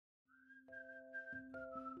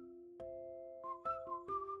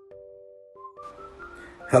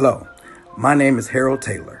Hello, my name is Harold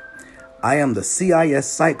Taylor. I am the CIS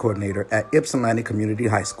Site Coordinator at Ypsilanti Community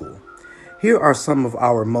High School. Here are some of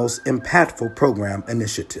our most impactful program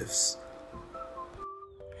initiatives.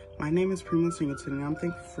 My name is Primo Singleton, and I'm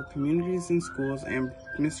thankful for communities and schools and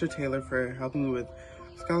Mr. Taylor for helping me with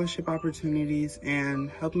scholarship opportunities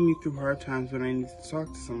and helping me through hard times when I need to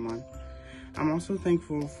talk to someone. I'm also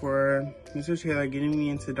thankful for Mr. Taylor getting me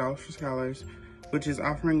into Dollars for Scholars, which is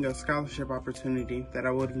offering a scholarship opportunity that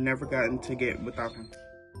I would have never gotten to get without him.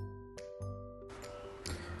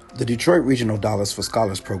 The Detroit Regional Dollars for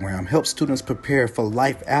Scholars program helps students prepare for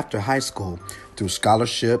life after high school through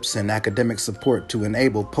scholarships and academic support to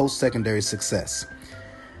enable post-secondary success.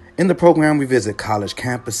 In the program, we visit college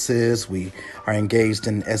campuses, we are engaged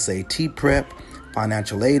in SAT prep,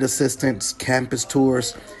 financial aid assistance, campus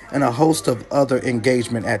tours, and a host of other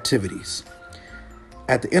engagement activities.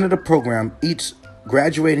 At the end of the program, each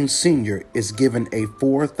graduating senior is given a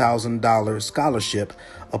 $4,000 scholarship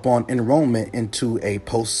upon enrollment into a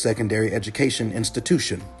post-secondary education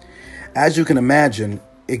institution. As you can imagine,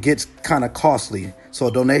 it gets kind of costly, so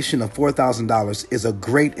a donation of $4,000 is a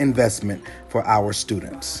great investment for our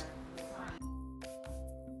students.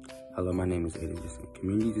 Hello, my name is Aiden Gibson.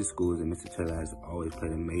 Communities and schools and Mr. Taylor has always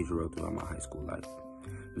played a major role throughout my high school life.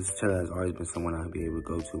 Mr. Taylor has always been someone I'll be able to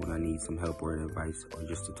go to when I need some help or advice or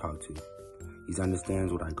just to talk to. He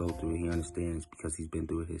understands what I go through, and he understands because he's been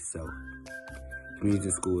through it himself. Communities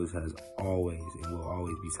and schools has always and will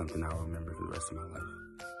always be something I'll remember for the rest of my life.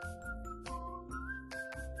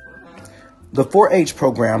 The 4-H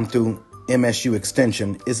program through MSU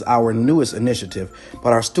Extension is our newest initiative,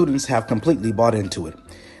 but our students have completely bought into it.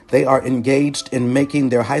 They are engaged in making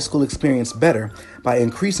their high school experience better by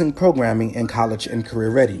increasing programming in college and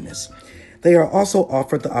career readiness. They are also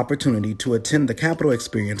offered the opportunity to attend the Capitol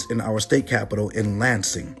Experience in our state capitol in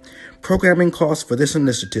Lansing. Programming costs for this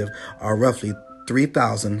initiative are roughly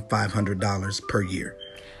 $3,500 per year.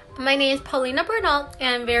 My name is Paulina Bernal,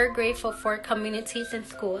 and I'm very grateful for communities and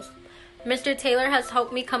schools. Mr. Taylor has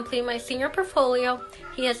helped me complete my senior portfolio.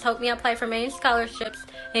 He has helped me apply for many scholarships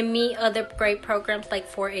and meet other great programs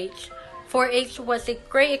like 4-H. 4-H was a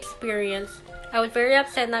great experience. I was very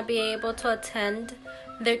upset not being able to attend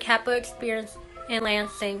their Capitol Experience in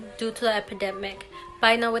Lansing due to the epidemic. But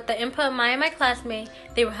I know with the input of my classmates,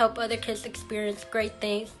 they will help other kids experience great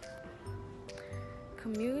things.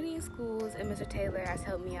 Community schools and Mr. Taylor has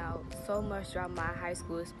helped me out so much throughout my high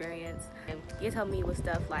school experience. And he's helped me with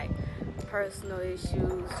stuff like personal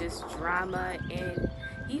issues, just drama, and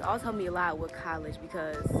he also helped me a lot with college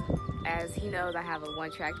because as he knows, I have a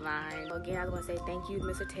one-track mind. So again, I want to say thank you to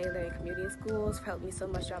Mr. Taylor and community schools for helping me so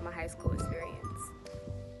much throughout my high school experience.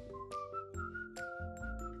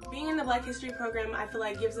 Being in the Black History program, I feel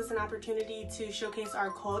like gives us an opportunity to showcase our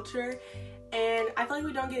culture, and I feel like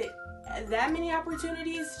we don't get that many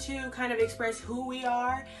opportunities to kind of express who we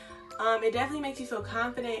are. It definitely makes you feel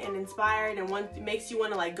confident and inspired, and makes you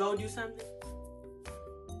want to like go do something.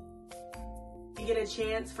 You get a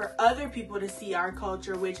chance for other people to see our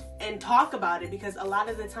culture and talk about it, because a lot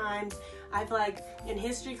of the times I feel like in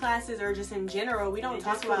history classes or just in general, we don't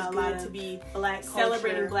talk about a lot to be black culture,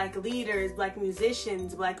 celebrating black leaders, black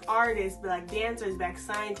musicians, black artists, black dancers, black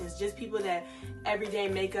scientists, just people that every day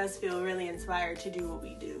make us feel really inspired to do what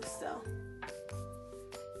we do. So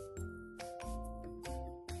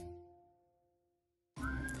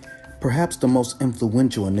perhaps the most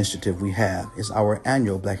influential initiative we have is our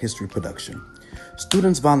annual Black History production.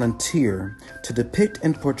 Students volunteer to depict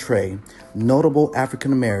and portray notable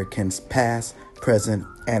African Americans past, present,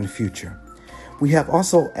 and future. We have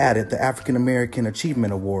also added the African American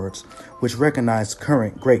Achievement Awards, which recognize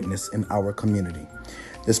current greatness in our community.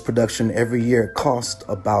 This production every year costs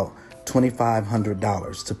about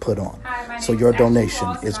 $2,500 to put on. Hi, so your donation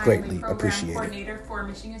Walsh, is greatly appreciated. Coordinator for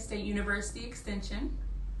Michigan State University Extension.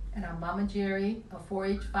 And I'm Mama Jerry, a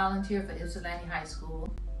 4-H volunteer for Ypsilanti High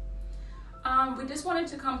School. We just wanted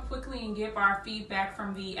to come quickly and give our feedback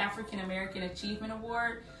from the African American Achievement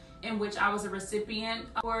Award, in which I was a recipient.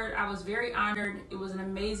 I was very honored. It was an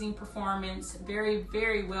amazing performance, very,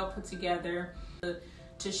 very well put together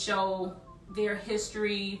to show their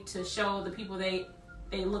history, to show the people they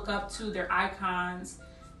look up to, their icons.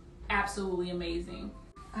 Absolutely amazing.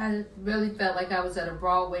 I really felt like I was at a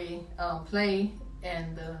Broadway play,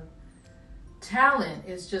 and the talent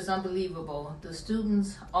is just unbelievable. The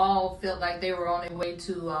students all felt like they were on their way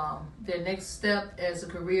to their next step as a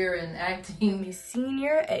career in acting. I'm a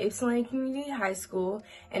senior at Ypsilanti Community High School,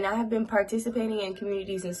 and I have been participating in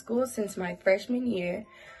communities and schools since my freshman year.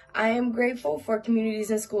 I am grateful for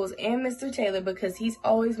communities and schools and Mr. Taylor because he's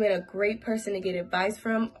always been a great person to get advice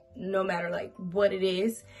from no matter like what it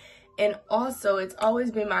is. And also, it's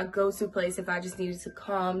always been my go-to place if I just needed to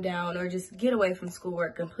calm down or just get away from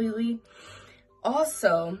schoolwork completely.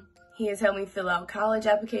 Also, he has helped me fill out college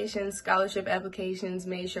applications, scholarship applications,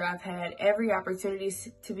 made sure I've had every opportunity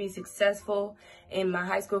to be successful in my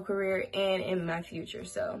high school career and in my future.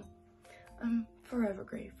 So I'm forever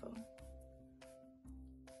grateful.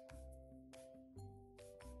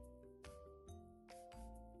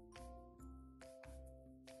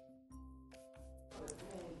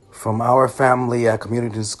 From our family at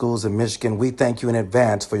Community Schools in Michigan, we thank you in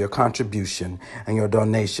advance for your contribution and your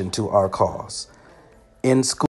donation to our cause. In school.